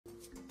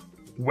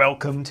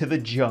Welcome to the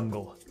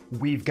jungle.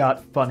 We've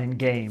got fun and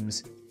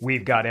games.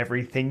 We've got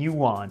everything you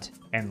want,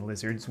 and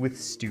lizards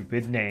with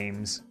stupid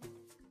names.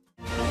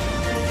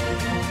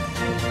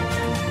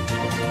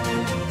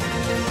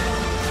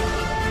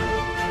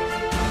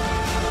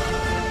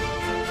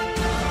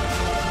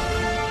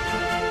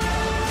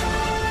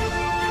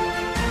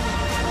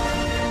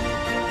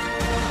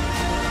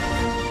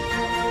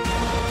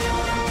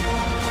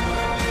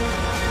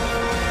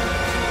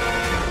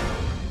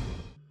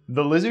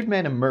 The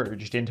Lizardmen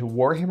emerged into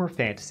Warhammer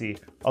Fantasy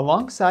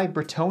alongside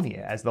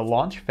Bretonnia as the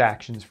launch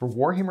factions for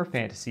Warhammer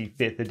Fantasy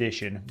 5th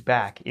edition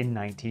back in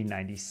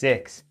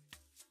 1996.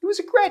 It was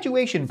a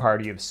graduation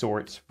party of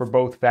sorts for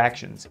both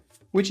factions,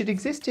 which had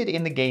existed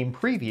in the game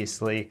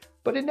previously,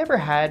 but it never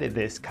had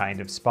this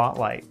kind of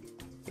spotlight.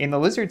 In the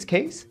Lizards'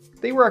 case,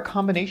 they were a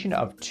combination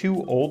of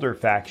two older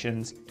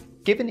factions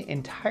given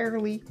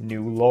entirely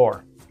new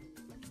lore.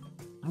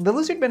 The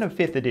Lizardmen of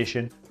 5th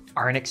edition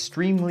are an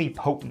extremely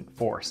potent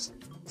force.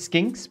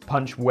 Skinks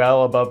punch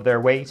well above their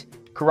weight,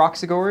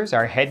 Karoxagors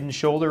are head and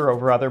shoulder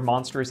over other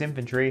monstrous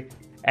infantry,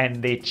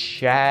 and the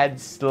Chad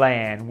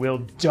Slan will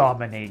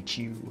dominate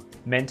you,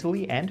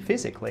 mentally and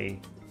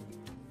physically.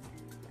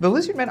 The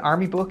Lizardmen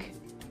Army book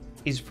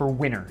is for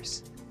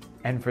winners,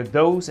 and for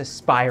those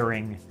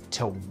aspiring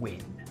to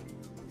win.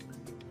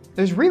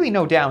 There's really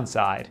no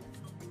downside,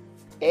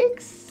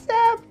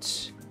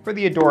 except for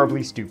the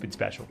adorably stupid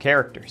special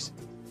characters.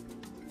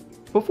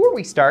 Before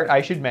we start,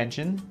 I should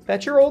mention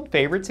that your old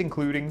favorites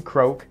including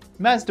Croak,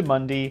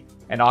 Mazdamundi,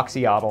 and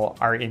Oxyotl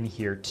are in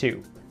here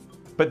too.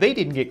 But they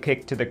didn't get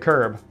kicked to the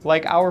curb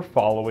like our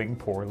following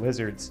poor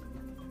lizards.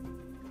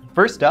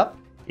 First up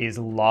is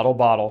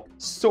Lottlebottle,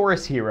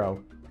 Saurus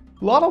hero.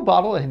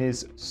 Lottlebottle and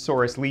his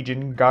Saurus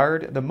Legion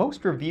guard the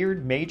most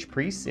revered mage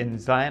priests in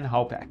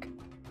Zlan-Hopek.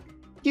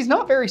 He's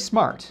not very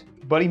smart,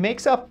 but he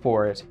makes up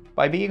for it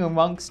by being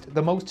amongst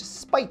the most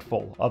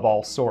spiteful of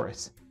all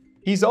Saurus.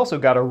 He's also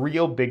got a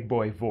real big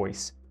boy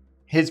voice.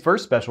 His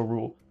first special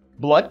rule,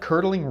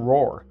 Blood-Curdling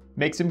Roar,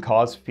 makes him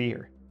cause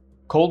fear.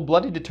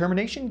 Cold-Blooded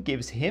Determination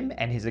gives him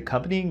and his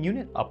accompanying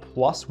unit a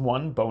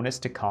 +1 bonus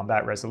to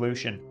combat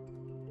resolution.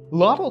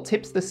 Lottle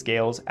tips the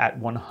scales at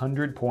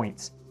 100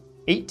 points,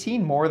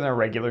 18 more than a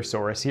regular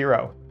Saurus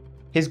hero.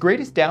 His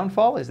greatest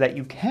downfall is that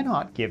you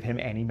cannot give him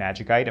any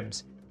magic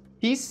items.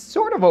 He's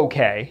sort of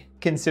okay,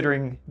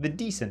 considering the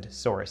decent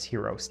Saurus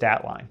hero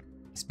stat line.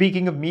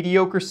 Speaking of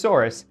mediocre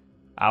Saurus,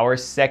 our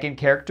second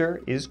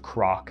character is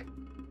Croc.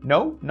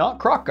 No, not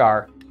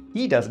Crocgar.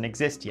 He doesn't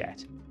exist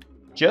yet.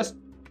 Just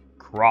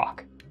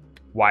Croc.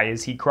 Why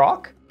is he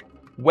Croc?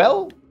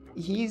 Well,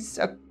 he's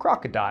a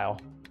crocodile.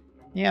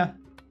 Yeah,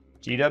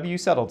 GW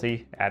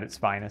subtlety at its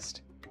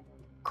finest.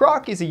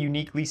 Croc is a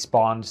uniquely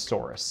spawned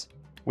Saurus,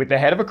 with the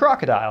head of a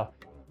crocodile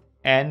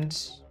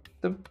and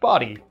the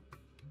body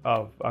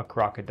of a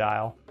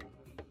crocodile.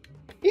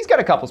 He's got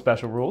a couple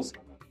special rules.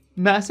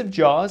 Massive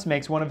Jaws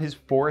makes one of his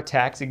 4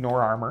 attacks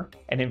ignore armor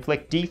and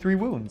inflict D3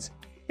 wounds.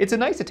 It's a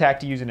nice attack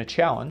to use in a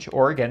challenge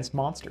or against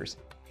monsters.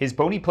 His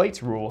Bony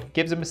Plates rule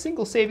gives him a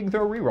single saving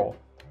throw reroll.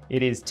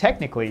 It is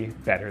technically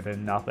better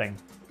than nothing.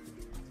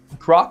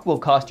 Croc will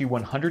cost you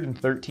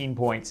 113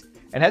 points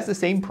and has the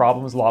same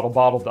problem as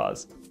Lottlebottle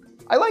does.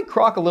 I like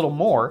Croc a little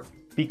more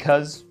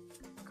because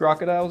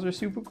crocodiles are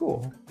super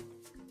cool.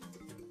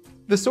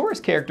 The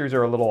Saurus characters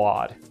are a little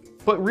odd,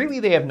 but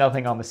really they have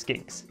nothing on the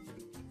Skinks.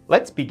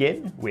 Let's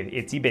begin with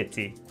Itsy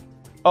Bitsy.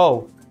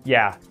 Oh,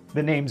 yeah,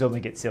 the names only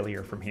get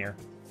sillier from here.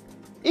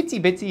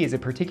 Itsy Bitsy is a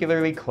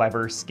particularly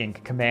clever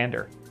skink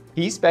commander.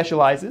 He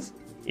specializes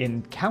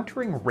in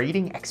countering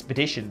raiding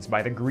expeditions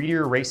by the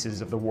greedier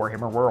races of the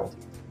Warhammer world.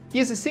 He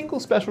has a single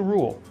special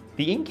rule,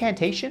 the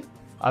incantation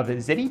of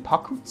Zedi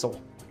Pakutzel.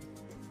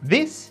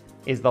 This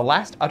is the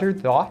last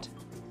uttered thought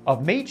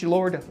of Mage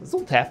Lord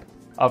Zultep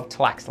of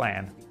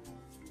Tlaxlan.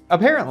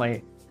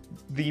 Apparently,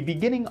 the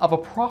beginning of a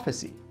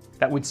prophecy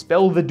that would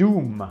spell the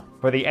doom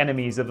for the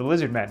enemies of the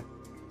Lizardmen.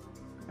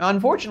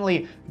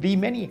 Unfortunately, the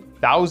many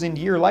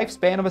thousand-year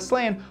lifespan of a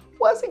Slan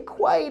wasn't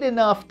quite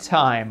enough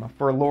time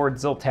for Lord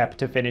Zultep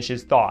to finish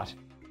his thought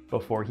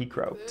before he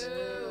croaked.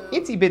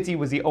 Itsy Bitsy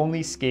was the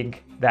only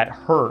skink that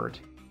heard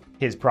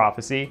his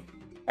prophecy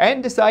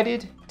and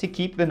decided to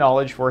keep the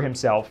knowledge for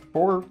himself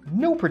for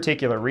no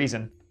particular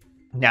reason.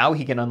 Now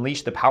he can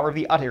unleash the power of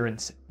the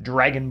utterance,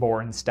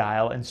 Dragonborn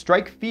style, and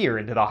strike fear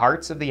into the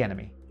hearts of the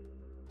enemy.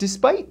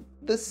 Despite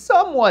the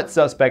somewhat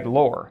suspect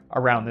lore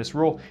around this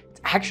rule, it's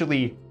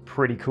actually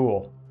pretty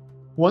cool.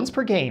 Once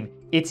per game,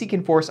 Itsy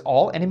can force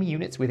all enemy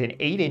units within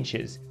 8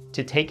 inches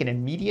to take an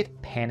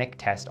immediate panic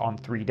test on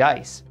 3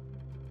 dice,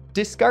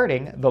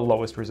 discarding the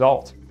lowest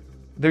result.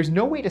 There's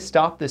no way to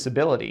stop this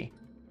ability,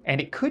 and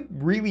it could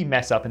really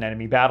mess up an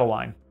enemy battle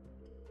line.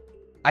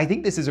 I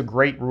think this is a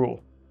great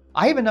rule.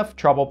 I have enough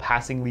trouble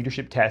passing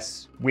leadership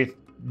tests with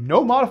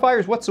no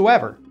modifiers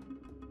whatsoever,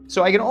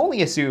 so I can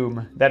only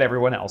assume that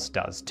everyone else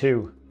does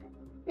too.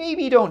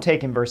 Maybe don't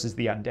take him versus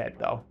the undead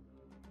though.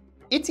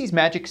 Itsy's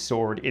magic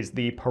sword is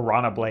the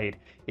Piranha Blade.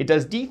 It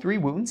does D3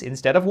 wounds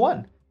instead of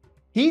 1.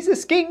 He's a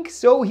skink,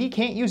 so he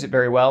can't use it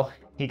very well.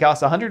 He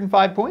costs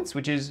 105 points,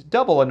 which is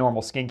double a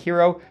normal skink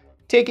hero.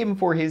 Take him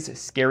for his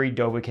scary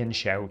Dovahkiin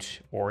shout,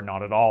 or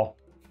not at all.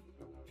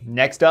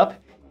 Next up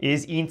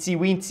is Eensy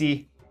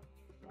Weensy.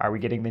 Are we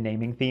getting the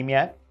naming theme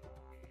yet?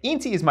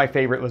 Eensy is my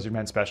favorite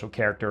Lizardmen Special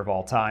character of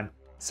all time.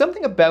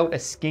 Something about a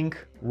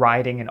skink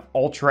riding an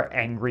ultra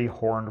angry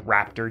horned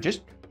raptor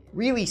just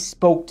really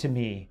spoke to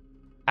me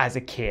as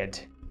a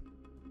kid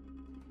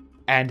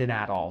and an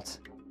adult.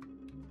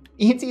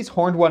 Eensy's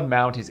Horned One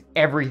mount is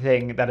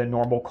everything that a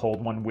normal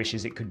Cold One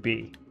wishes it could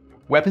be.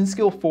 Weapon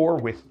skill 4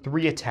 with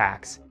 3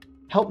 attacks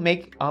help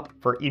make up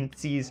for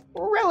Eensy's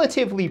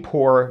relatively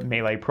poor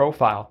melee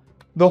profile.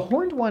 The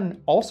Horned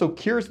One also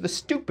cures the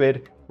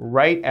stupid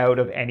right out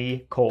of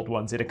any Cold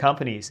Ones it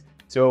accompanies.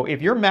 So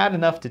if you're mad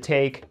enough to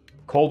take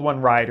Cold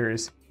One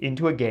riders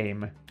into a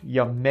game,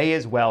 you may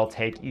as well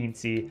take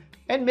Eensy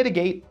and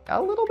mitigate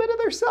a little bit of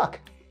their suck.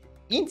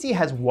 Eensy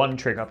has one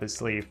trick up his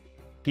sleeve.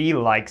 He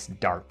likes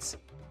darts.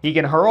 He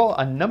can hurl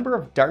a number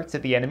of darts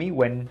at the enemy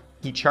when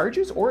he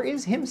charges or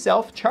is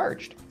himself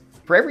charged.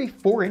 For every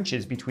 4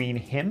 inches between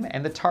him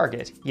and the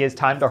target, he has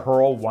time to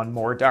hurl one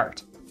more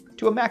dart,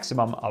 to a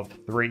maximum of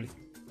 3.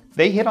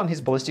 They hit on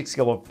his ballistic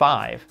skill of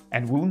 5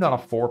 and wound on a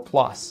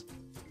 4+.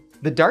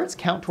 The darts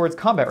count towards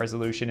combat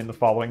resolution in the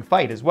following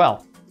fight as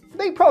well.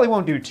 They probably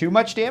won't do too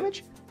much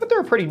damage, but they're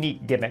a pretty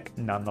neat gimmick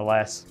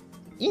nonetheless.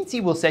 Eensy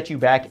will set you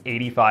back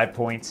 85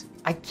 points.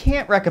 I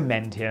can't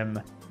recommend him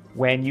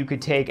when you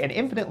could take an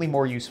infinitely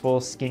more useful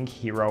skink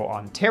hero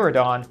on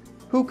Pterodon,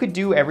 who could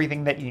do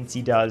everything that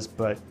Eensy does,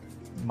 but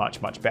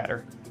much, much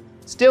better.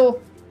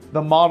 Still,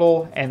 the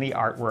model and the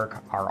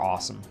artwork are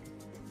awesome.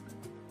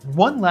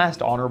 One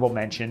last honorable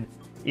mention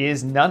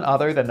is none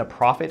other than the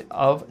Prophet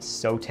of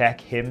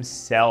Sotek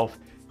himself.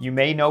 You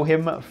may know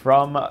him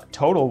from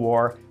Total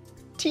War,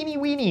 Teeny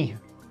Weeny.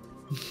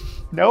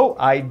 No,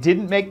 I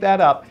didn't make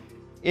that up.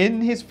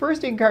 In his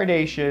first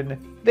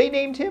incarnation, they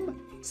named him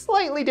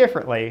slightly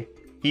differently.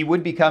 He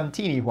would become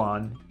Teeny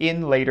Juan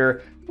in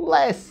later,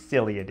 less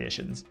silly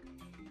editions.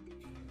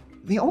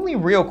 The only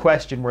real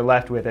question we're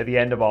left with at the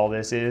end of all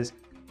this is,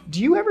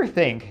 do you ever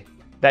think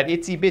that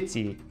Itsy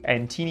Bitsy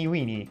and Teeny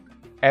Weeny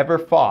ever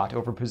fought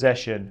over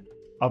possession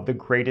of the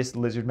greatest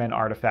Lizardmen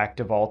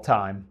artifact of all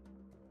time,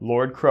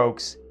 Lord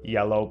Croak's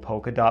yellow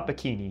polka dot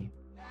bikini,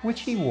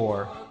 which he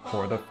wore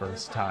for the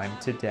first time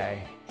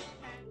today?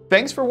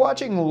 Thanks for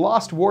watching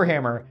Lost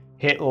Warhammer.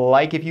 Hit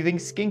like if you think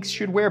skinks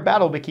should wear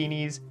battle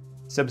bikinis.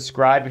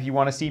 Subscribe if you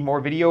want to see more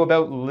video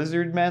about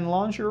Lizardmen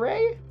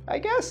lingerie, I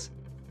guess?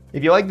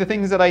 If you like the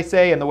things that I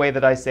say and the way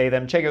that I say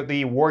them, check out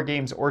the War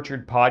Games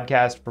Orchard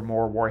podcast for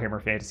more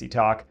Warhammer Fantasy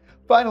talk.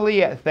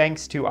 Finally,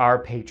 thanks to our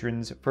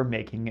patrons for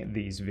making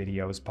these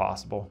videos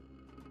possible.